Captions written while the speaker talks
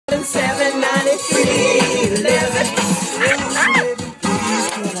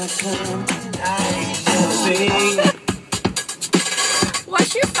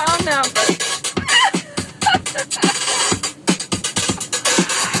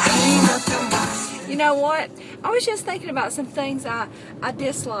You know what? I was just thinking about some things I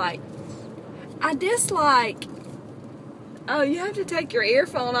dislike. I dislike. Oh, you have to take your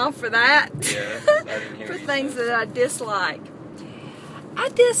earphone off for that. Yeah, I didn't hear For you things say. that I dislike. I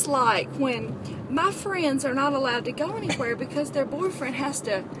dislike when my friends are not allowed to go anywhere because their boyfriend has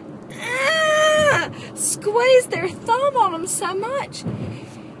to squeeze their thumb on them so much.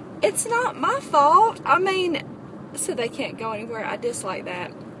 It's not my fault. I mean, so they can't go anywhere. I dislike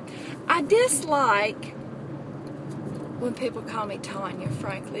that. I dislike when people call me Tanya,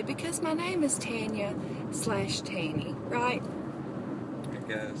 frankly, because my name is Tanya/Tanny, right? I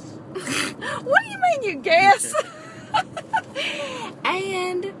guess. What do you mean you guess?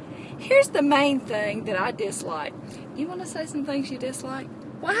 And here's the main thing that I dislike. You want to say some things you dislike?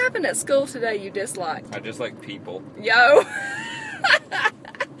 What happened at school today you disliked? I just like people. Yo.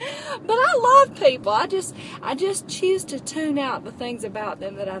 But I love people. I just choose to tune out the things about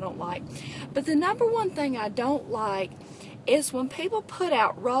them that I don't like. But the number one thing I don't like is when people put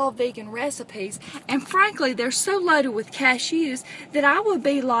out raw vegan recipes, and frankly, they're so loaded with cashews that I would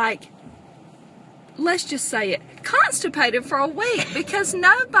be like, let's just say it, constipated for a week because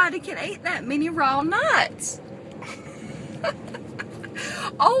nobody can eat that many raw nuts.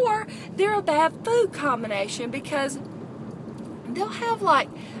 Or they're a bad food combination because they'll have like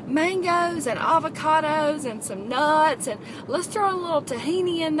mangoes and avocados and some nuts, and let's throw a little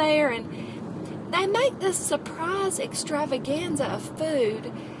tahini in there, and they make this surprise extravaganza of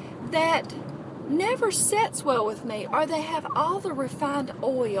food that never sets well with me. Or they have all the refined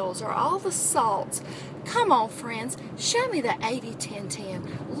oils or all the salts. Come on, friends, show me the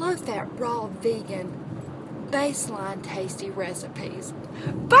 80-10-10 low-fat raw vegan baseline tasty recipes.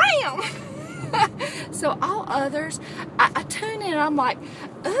 Bam! So all others, I tune in and I'm like,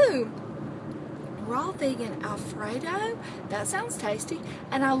 ooh, raw vegan Alfredo, that sounds tasty.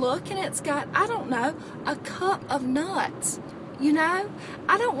 And I look and it's got, I don't know, a cup of nuts. You know,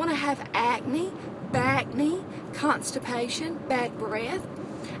 I don't want to have acne, back knee, constipation, bad breath.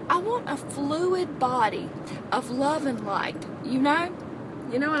 I want a fluid body of love and light. You know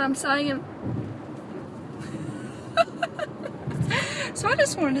what I'm saying? So I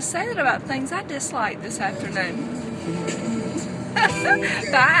just wanted to say that about things I dislike this afternoon.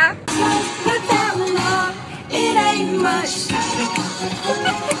 Bye. Without love, it ain't much.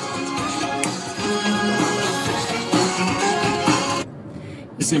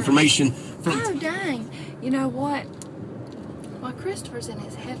 This information from... Oh, dang. You know what? While Christopher's in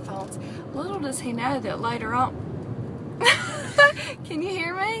his headphones, little does he know that later on... Can you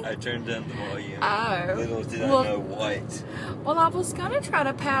hear me? I turned down the volume. Oh. Little did I know what. Well, I was going to try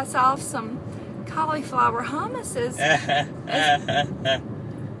to pass off some cauliflower hummus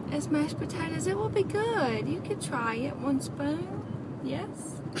as mashed potatoes. It will be good. You could try it. 1 spoon.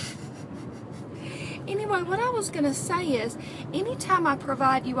 Yes. Anyway, what I was going to say is, anytime I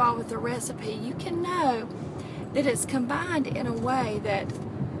provide you all with a recipe, you can know that it's combined in a way that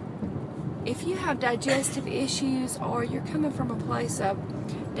if you have digestive issues or you're coming from a place of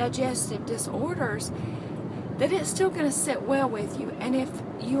digestive disorders, that it's still going to sit well with you. And if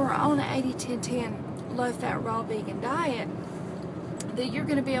you are on an 80-10-10 low-fat raw vegan diet, that you're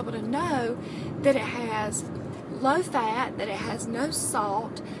going to be able to know that it has low fat, that it has no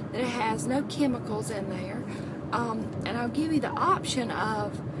salt, that it has no chemicals in there. And I'll give you the option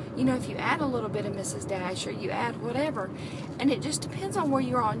of, you know, if you add a little bit of Mrs. Dash or you add whatever, and it just depends on where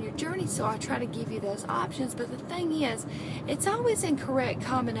you're on your journey, so I try to give you those options. But the thing is, it's always in correct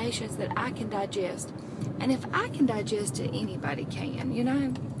combinations that I can digest. And if I can digest it, anybody can, you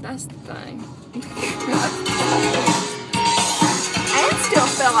know? That's the thing. And still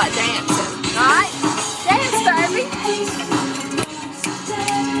feel like dancing, right? Dance, baby!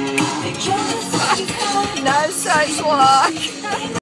 No such luck.